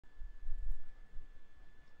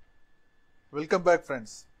Welcome back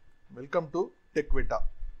friends. Welcome to TechVita.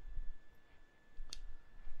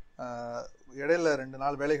 இடையில 2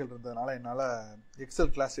 நாள் வேலைகள் இருந்ததனால என்னால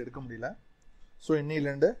எக்ஸல் கிளாஸ் எடுக்க முடியல. ஸோ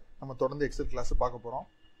இன்னிலேருந்து நம்ம தொடர்ந்து எக்ஸல் கிளாஸ் பார்க்க போகிறோம்.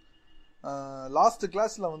 லாஸ்ட்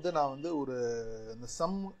கிளாஸில் நான் ஒரு இந்த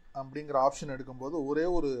சம் அப்படிங்கிற ஆப்ஷன் எடுக்கும்போது ஒரே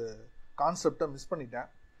ஒரு கான்செப்டை மிஸ் பண்ணிட்டேன்.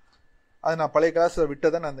 அதை நான் பழைய கிளாஸில்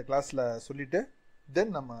விட்டதை நான் இந்த கிளாஸில் சொல்லிவிட்டு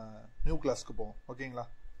தென் நம்ம நியூ கிளாஸ்க்கு போவோம். ஓகேங்களா?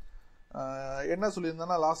 என்ன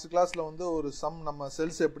சொல்லியிருந்தேன்னா லாஸ்ட் கிளாஸில் ஒரு சம் நம்ம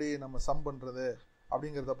செல்ஸ் எப்படி நம்ம சம் பண்ணுறது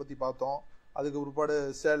அப்படிங்கிறத பற்றி பார்த்தோம். அதுக்கு பிற்பாடு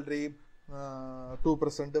சேல்ரி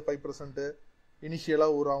 2%, 5%,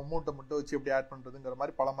 இனிஷியலாக ஒரு அமௌண்ட்டை மட்டும் வச்சு எப்படி ஆட் பண்ணுறதுங்கிற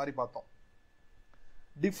மாதிரி பல மாதிரி பார்த்தோம்.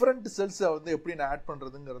 டிஃப்ரெண்ட் செல்ஸை எப்படி நான் ஆட்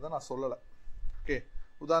பண்ணுறதுங்கிறத நான் சொல்லலை. ஓகே,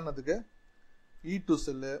 உதாரணத்துக்கு E2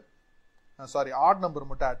 செல்லு ஆட் நம்பர்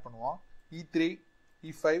மட்டும் ஆட் பண்ணுவோம். E3,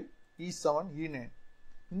 E5, E7, E9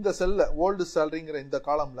 இந்த செல்லில் ஓல்டு சேலரிங்கிற இந்த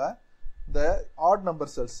காலமில் இந்த ஆட் நம்பர்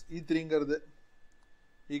செல்ஸ் E3ங்கிறது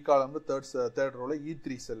இ காலம்ல தேர்ட் ரோல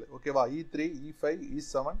E3 செல். ஓகேவா? E3, E5,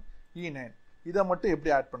 E7, E9 இதை மட்டும்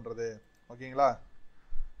எப்படி ஆட் பண்ணுறது? ஓகேங்களா?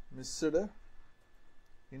 மிஸ்டு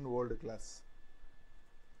இன் ஓல்டு கிளாஸ்.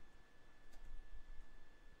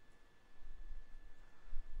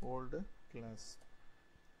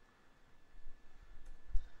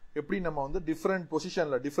 எப்படி நம்ம டிஃப்ரெண்ட்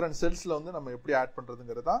பொசிஷனில் டிஃப்ரெண்ட் செல்ஸில் நம்ம எப்படி ஆட்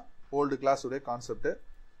பண்ணுறதுங்கிறது தான் ஓல்டு கிளாஸ் உடைய கான்செப்ட்.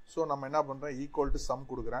 ஸோ நம்ம என்ன பண்ணுறேன், ஈக்குவல் டு சம்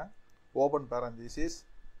கொடுக்குறேன், ஓப்பன் பேரந்தீசிஸ்,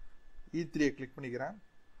 E3 கிளிக் பண்ணிக்கிறேன்.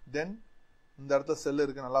 தென் இந்த இடத்துல செல்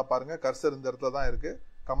இருக்குது, நல்லா பாருங்கள், கர்சர் இந்த இடத்துல தான் இருக்குது,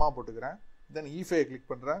 கமா போட்டுக்கிறேன். தென் E5 கிளிக்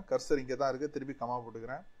பண்ணுறேன், கர்சர் இங்கே தான் இருக்குது, திருப்பி கமா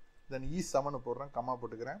போட்டுக்கிறேன். தென் E7 போடுறேன், கமா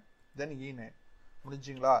போட்டுக்கிறேன். தென் E9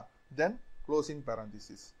 முடிஞ்சிங்களா? தென் க்ளோசிங்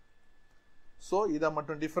பேரந்தீசிஸ். ஸோ இதை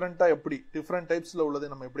மட்டும் டிஃப்ரெண்ட்டாக எப்படி டிஃப்ரெண்ட் டைப்ஸில் உள்ளதை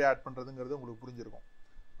நம்ம எப்படி ஆட் பண்ணுறதுங்கிறது உங்களுக்கு புரிஞ்சிருக்கும்.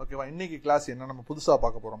 ஓகேவா? இன்னைக்கு கிளாஸ் என்ன நம்ம புதுசாக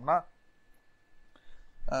பார்க்க போகிறோம்னா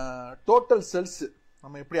டோட்டல் செல்ஸ்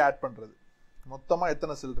நம்ம எப்படி ஆட் பண்ணுறது, மொத்தமாக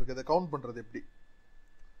எத்தனை செல் இருக்குது அதை கவுண்ட் பண்ணுறது எப்படி.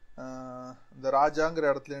 இந்த ராஜாங்கிற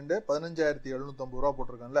இடத்துலேருந்து 15,750 ரூபா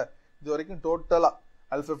போட்டிருக்கேன்ல, இது வரைக்கும் டோட்டலாக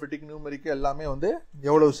அல்ஃபபெட்டிக் நியூமெரிக் எல்லாமே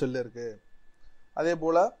எவ்வளவு செல் இருக்குது. அதே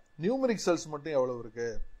போல் நியூமெரிக் செல்ஸ் மட்டும் எவ்வளவு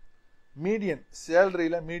இருக்குது, மீடியன்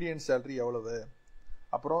சேலரியில் மீடியன் சேலரி எவ்வளவு,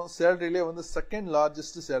 அப்புறம் சேலரியிலே செகண்ட்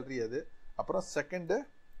லார்ஜஸ்ட் சேலரி அது, அப்புறம் செகண்டு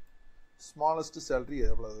ஸ்மாலஸ்ட் சேலரி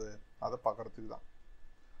எவ்வளவு, அதை பார்க்கறதுக்கு தான்.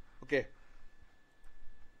 ஓகே,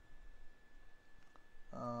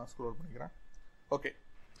 ஸ்க்ரோல் பண்ணிக்கிறேன். ஓகே,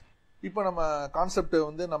 இப்போ நம்ம கான்செப்ட்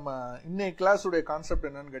நம்ம இன்னைக்கு கிளாஸுடைய கான்செப்ட்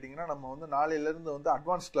என்னன்னு கேட்டிங்கன்னா, நம்ம நாளையிலேருந்து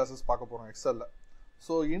அட்வான்ஸ் கிளாஸஸ் பார்க்க போகிறோம் எக்ஸலில்.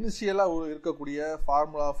 ஸோ இனிஷியலாக இருக்கக்கூடிய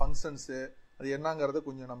ஃபார்முலா ஃபங்க்ஷன்ஸு அது என்னங்கிறத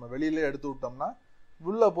கொஞ்சம் நம்ம வெளியிலே எடுத்து விட்டோம்னா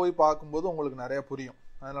உள்ளே போய் பார்க்கும்போது உங்களுக்கு நிறைய புரியும்.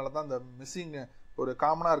 அதனால தான் இந்த மிஸ்ஸிங் ஒரு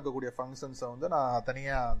காமனாக இருக்கக்கூடிய ஃபங்க்ஷன்ஸை நான்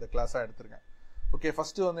தனியாக அந்த கிளாஸாக எடுத்திருக்கேன். ஓகே,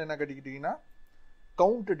 ஃபஸ்ட்டு என்ன கட்டிக்கிட்டிங்கன்னா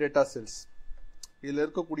கவுண்ட் டேட்டா செல்ஸ். இதில்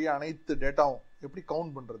இருக்கக்கூடிய அனைத்து டேட்டாவும் எப்படி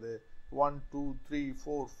கவுண்ட் பண்ணுறது, 1, 2, 3,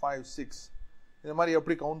 4, 5, 6 இது மாதிரி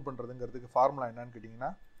எப்படி கவுண்ட் பண்ணுறதுங்கிறதுக்கு ஃபார்முலா என்னன்னு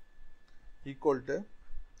கேட்டிங்கன்னா ஈக்குவல் டு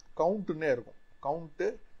கவுண்ட்டுன்னே இருக்கும். கவுண்ட்டு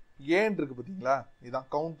ஏன்னு இருக்குது பார்த்தீங்களா, இதுதான்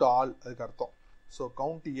கவுண்ட் ஆல் அதுக்கு அர்த்தம். ஸோ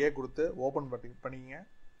கவுண்ட் ஏ கொடுத்து ஓப்பன் பண்ணிங்க,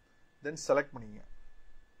 தென் செலக்ட் பண்ணிங்க,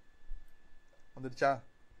 வந்துடுச்சா?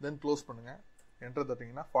 தென் க்ளோஸ் பண்ணுங்க, என்டர்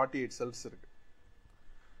தட்டிங்கன்னா 48 செல்ஸ் இருக்கு.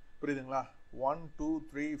 புரியுதுங்களா? 1, 2,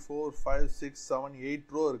 3, 4, 5, 6, 7, 8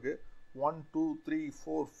 ரோ இருக்கு. 1, 2, 3,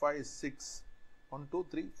 4, 5, 6 1, 2,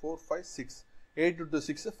 3, 4, 5, 6 8 to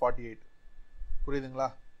 6 48. புரியுதுங்களா?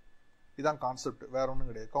 இதுதான் கான்செப்ட், வேற ஒன்றும்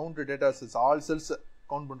கிடையாது. Count data cells all cells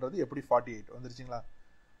count பண்ணுறது எப்படி 48 வந்துருச்சுங்களா?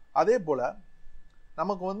 அதே போல்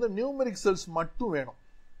நமக்கு நியூமெரிக் செல்ஸ் மட்டும் வேணும்.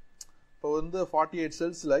 இப்போ 48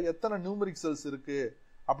 செல்ஸில் எத்தனை நியூமெரிக் செல்ஸ் இருக்குது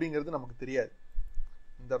அப்படிங்கிறது நமக்கு தெரியாது.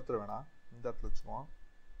 இந்த இடத்துல வேணாம், இந்த இடத்துல வச்சுக்குவோம்.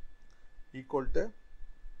 Equal to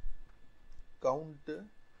count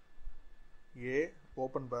A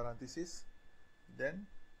open பேரந்தீசிஸ், தென்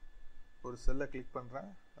ஒரு செல்லை கிளிக் பண்ணுறேன்,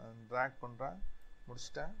 ட்ராக் பண்ணுறேன்,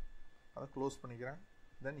 முடிச்சிட்டேன், அதை க்ளோஸ் பண்ணிக்கிறேன்,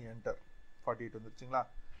 தென் என்டர். 48 வந்துருச்சுங்களா?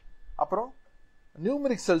 அப்புறம்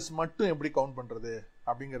நியூமெரிக் செல்ஸ் மட்டும் எப்படி கவுண்ட் பண்ணுறது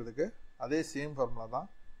அப்படிங்கிறதுக்கு அதே சேம் ஃபார்முலா தான்.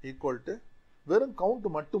 ஈக்குவல் டு வெறும் கவுண்ட்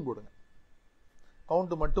மட்டும் போடுங்க.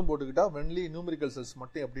 கவுண்ட் மட்டும் போட்டுக்கிட்டா வென்லி நியூமெரிக்கல் செல்ஸ்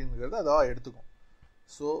மட்டும் எப்படிங்கிறது அதான் எடுத்துக்கும்.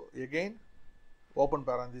 ஸோ எகெயின் ஓப்பன்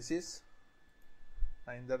பேரந்தீசிஸ்,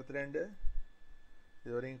 நான் இந்த இடத்துலேருந்து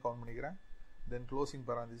இது வரைக்கும் கவுண்ட் பண்ணிக்கிறேன், தென் க்ளோசிங்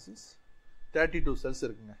பேரந்தீசிஸ். 32 செல்ஸ்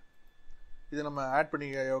இருக்குங்க. இது நம்ம ஆட் பண்ணி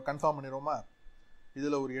கன்ஃபார்ம் பண்ணிடுவோமா?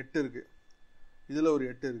 இதில் ஒரு 8 இருக்குது, இதில் ஒரு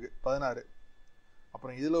 8 இருக்குது, 16.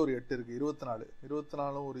 அப்புறம் இதில் ஒரு 8 இருக்குது, 24.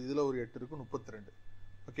 24 ஒரு இதில் ஒரு 8 இருக்குது, 32.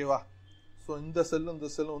 ஓகேவா? ஸோ இந்த செல்லும்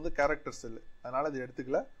கேரக்டர் செல்லு, அதனால் இது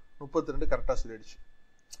எடுத்துக்கல. 32 கரெக்டாக சொல்லிடுச்சு.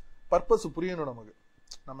 பர்பஸ் புரியணும் நமக்கு.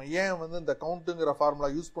 நம்ம ஏன் இந்த கவுண்ட்டுங்கிற ஃபார்முலா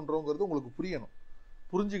யூஸ் பண்ணுறோங்கிறது உங்களுக்கு புரியணும்.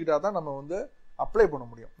 புரிஞ்சுக்கிட்டா தான் நம்ம வந்து அப்ளை பண்ண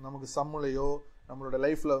முடியும். நமக்கு சம்முலையோ நம்மளோட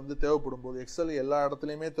லைஃப்பில் வந்து தேவைப்படும் போது எக்ஸல் எல்லா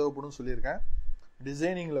இடத்துலையுமே தேவைப்படும் சொல்லியிருக்கேன்.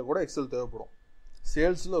 டிசைனிங்கில் கூட எக்ஸல் தேவைப்படும்.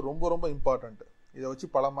 சேல்ஸில் ரொம்ப ரொம்ப இம்பார்ட்டண்ட். இதை வச்சு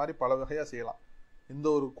பல வகையாக செய்யலாம். இந்த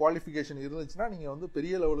ஒரு குவாலிஃபிகேஷன் இருந்துச்சுன்னா நீங்கள் வந்து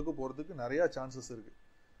பெரிய லெவலுக்கு போகிறதுக்கு நிறையா சான்சஸ் இருக்குது.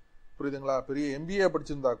 புரியுதுங்களா? பெரிய எம்பிஏ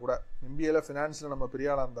படிச்சிருந்தா கூட, எம்பிஏல ஃபினான்ஸில் நம்ம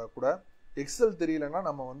பெரிய ஆளாக இருந்தால் கூட எக்ஸல் தெரியலன்னா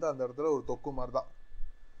நம்ம வந்து அந்த இடத்துல ஒரு தொக்கு மாதிரி தான்.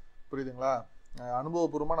 புரியுதுங்களா?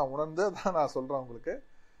 அனுபவபூர்வமாக நான் உணர்ந்து தான் நான் சொல்கிறேன் உங்களுக்கு.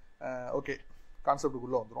 ஓகே,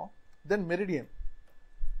 கான்செப்டுக்குள்ளே வந்துடும். தென் மெரிடியன்.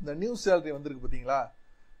 இந்த நியூ சேலரி வந்திருக்கு பார்த்தீங்களா?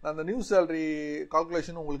 நான் அந்த நியூ சேலரி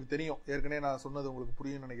கால்குலேஷன் உங்களுக்கு தெரியும், ஏற்கனவே நான் சொன்னது உங்களுக்கு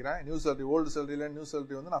புரியும்னு நினைக்கிறேன். New salary, old சேலரியில் new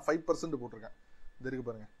salary வந்து நான் 5% போட்டிருக்கேன். இது இருக்கு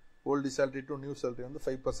பாருங்கள், old salary to new salary வந்து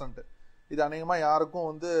 5%. இது அநேகமாக யாருக்கும்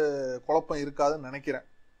வந்து குழப்பம் இருக்காதுன்னு நினைக்கிறேன்.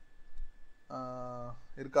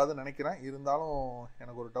 இருந்தாலும்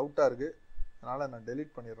எனக்கு ஒரு டவுட்டாக இருக்குது, அதனால் நான்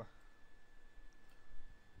டெலீட் பண்ணிடுறேன்.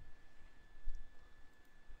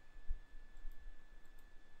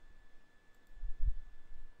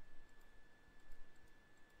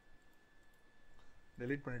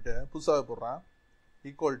 டெலீட் பண்ணிவிட்டு புதுசாக போடுறேன்.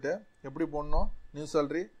 ஈக்குவல் டு எப்படி போடணும்? நியூ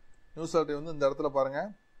சேலரி வந்து இந்த இடத்துல பாருங்கள்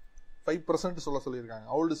 5% சொல்லியிருக்காங்க.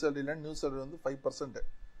 ஓல்டு சேலரியில் நியூ சேலரி வந்து 5%.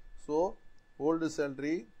 So old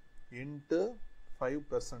salary into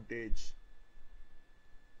 5%,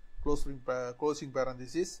 closing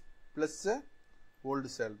பேரந்திசிஸ் plus old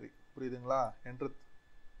salary. புரியுதுங்களா?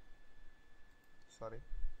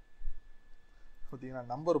 பார்த்தீங்கன்னா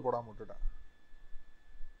நம்பர் போடாமல் விட்டுட்டேன்.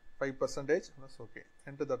 5% ப்ளஸ் ஓகே,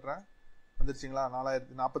 என்ட்ரு தட்டுறேன். வந்துருச்சிங்களா?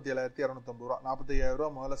 47,250 ரூபா. 45,000 ரூபா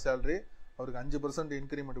முதல்ல சேலரி, அவருக்கு 5%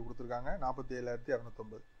 இன்க்ரிமெண்ட் கொடுத்துருக்காங்க,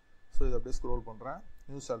 47,250. ஸோ இதை அப்படியே ஸ்க்ரோல் பண்ணுறேன்.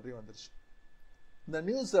 நியூ சேலரி வந்துருச்சு. இந்த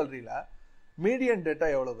நியூ சேலரியில் மீடியன் டேட்டா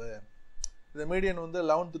எவ்வளவு? இந்த மீடியன் வந்து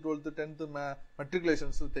 11th 12th 10th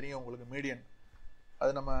மெட்ரிகுலேஷன்ஸ் தெரியும் உங்களுக்கு மீடியன்.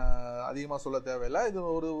 அது நம்ம அதிகமாக சொல்ல தேவையில்லை. இது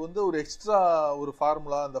ஒரு எக்ஸ்ட்ரா ஒரு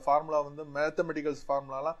ஃபார்முலா. அந்த ஃபார்முலா வந்து மேத்தமெட்டிக்கல்ஸ்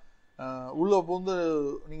ஃபார்முலாலாம் உள்ள வந்து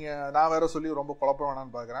நீங்கள் நான் வேற சொல்லி ரொம்ப குழப்பம்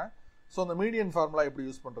வேணான்னு பார்க்குறேன். ஸோ அந்த மீடியன் ஃபார்முலா எப்படி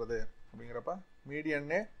யூஸ் பண்ணுறது அப்படிங்கிறப்ப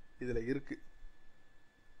மீடியன்னே இதில் இருக்கு.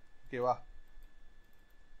 ஓகேவா?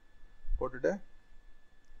 போட்டுட்டு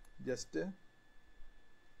ஜஸ்ட்டு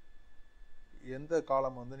எந்த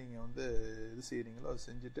காலம் வந்து நீங்கள் வந்து இது செய்கிறீங்களோ அது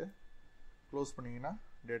செஞ்சுட்டு க்ளோஸ் பண்ணிங்கன்னா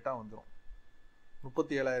டேட்டா வந்துடும்.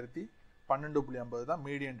 37,012.50 தான்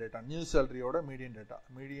median data, new சேலரியோட median data.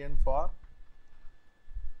 Median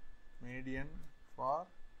for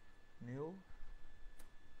new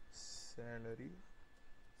salary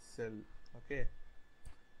cell. Okay,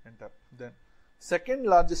 enter. Then second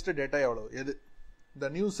largest data எவ்வளவு? எது? இந்த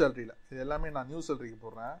நியூ சேலரியில். இது எல்லாமே நான் நியூ சேலரிக்கு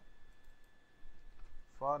போடுறேன்.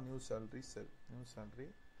 For new salary sell, new salary.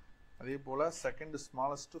 அதே போல் second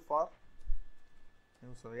smallest for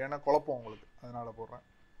new salary. ஏன்னா குழப்பம் உங்களுக்கு, அதனால் போடுறேன்.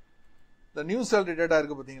 இந்த நியூ சேலரி டேட்டா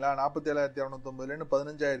இருக்குது பார்த்தீங்களா? 47,250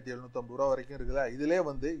 15,750 ரூபா வரைக்கும் இருக்குல்ல. இதிலே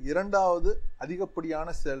வந்து இரண்டாவது அதிகப்படியான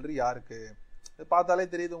சேலரி யாருக்கு? இது பார்த்தாலே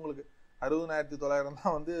தெரியுது உங்களுக்கு. 60,900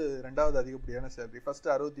 தான் வந்து ரெண்டாவது அதிகப்படியான சேலரி. ஃபர்ஸ்ட்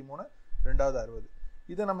 63, ரெண்டாவது 60.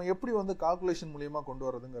 இதை நம்ம எப்படி வந்து கால்குலேஷன் மூலியமாக கொண்டு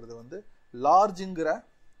வர்றதுங்கிறது வந்து லார்ஜுங்கிற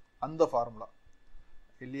அந்த ஃபார்முலா,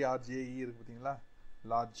 LARJE இருக்கு பார்த்தீங்களா?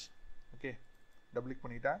 லார்ஜ். ஓகே, டபுள் கிளிக்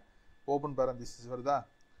பண்ணிட்டேன். ஓப்பன் பேரந்திசிஸ் வருதா?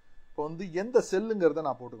 இப்போ வந்து எந்த செல்லுங்கிறத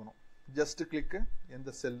நான் போட்டுக்கணும். ஜஸ்ட் கிளிக்கு எந்த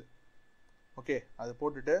செல்லு. ஓகே, அது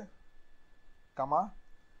போட்டுட்டு கமா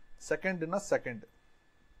செகண்ட்னா செகண்ட்,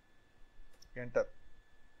 என்டர்.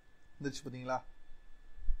 வந்துருச்சு பார்த்தீங்களா?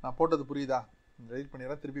 நான் போட்டது புரியுதா? டெலிட்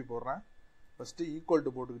பண்ணிடுறேன், திருப்பி போடுறேன். ஃபஸ்ட்டு ஈக்குவல்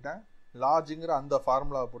டு போட்டுக்கிட்டேன், லார்ஜுங்கிற அந்த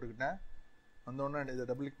ஃபார்முலாவை போட்டுக்கிட்டேன். வந்தோடனே இதை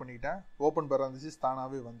டபுள் கிளிக் பண்ணிக்கிட்டேன். ஓப்பன் பேரந்திசிஸ்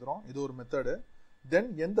தானாகவே வந்துடும். இது ஒரு மெத்தடு.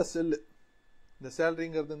 தென் எந்த செல்லு? இந்த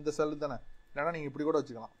சேலரிங்கிறது இந்த செல்லு தானே. இல்லைனா நீங்கள் இப்படி கூட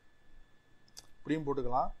வச்சுக்கலாம், இப்படியும்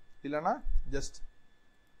போட்டுக்கலாம். இல்லைனா ஜஸ்ட்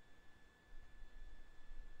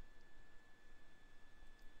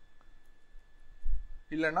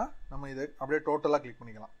இல்லைன்னா நம்ம இதை அப்படியே டோட்டலாக கிளிக்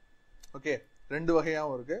பண்ணிக்கலாம். ஓகே, ரெண்டு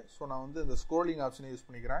வகையாகவும் இருக்குது. ஸோ நான் வந்து இந்த ஸ்க்ரோலிங் ஆப்ஷனை யூஸ்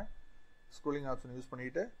பண்ணிக்கிறேன். ஸ்க்ரோலிங் ஆப்ஷனை யூஸ்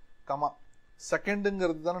பண்ணிக்கிட்டு கமா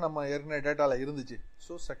செகண்டுங்கிறது தானே நம்ம ஏற்கனவே டேட்டாவில் இருந்துச்சு.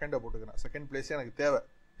 ஸோ செகண்டை போட்டுக்கிறேன். செகண்ட் பிளேஸே எனக்கு தேவை.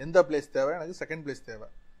 எந்த பிளேஸ் தேவை? எனக்கு செகண்ட் பிளேஸ் தேவை.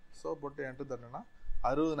 ஸோ போட்டு என்ட்ரு தரணுன்னா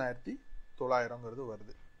 60,900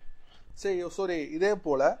 வருது. சரி, இதே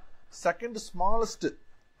போல் second smallest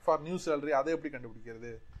for new salary அதை எப்படி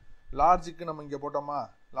கண்டுபிடிக்கிறது? லார்ஜுக்கு நம்ம இங்கே போட்டோமா?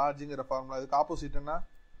 லார்ஜுங்கிற ஃபார்முலா. இதுக்கு ஆப்போசிட்னா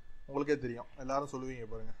உங்களுக்கே தெரியும், எல்லாரும் சொல்லுவீங்க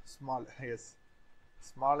பாருங்கள், ஸ்மால். எஸ்,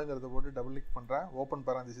 ஸ்மாலுங்கிறத போட்டு டபுள் கிளிக் பண்ணுறேன். ஓப்பன்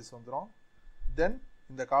பேரந்திசிஸ் வந்துடும். தென்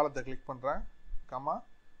இந்த காலத்தை கிளிக் பண்ணுறேன், கமா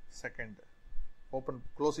செகண்ட், ஓப்பன்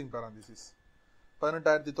க்ளோசிங் பேரந்திசிஸ்.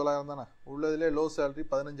 18,900 தானே உள்ளதுலே. லோ சேலரி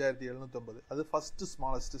 15,750, அது first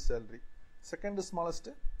smallest salary. Second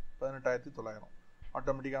smallest 18,900.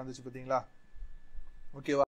 ஆட்டோமேட்டிக்காக வந்துச்சு பார்த்தீங்களா? ஓகேவா?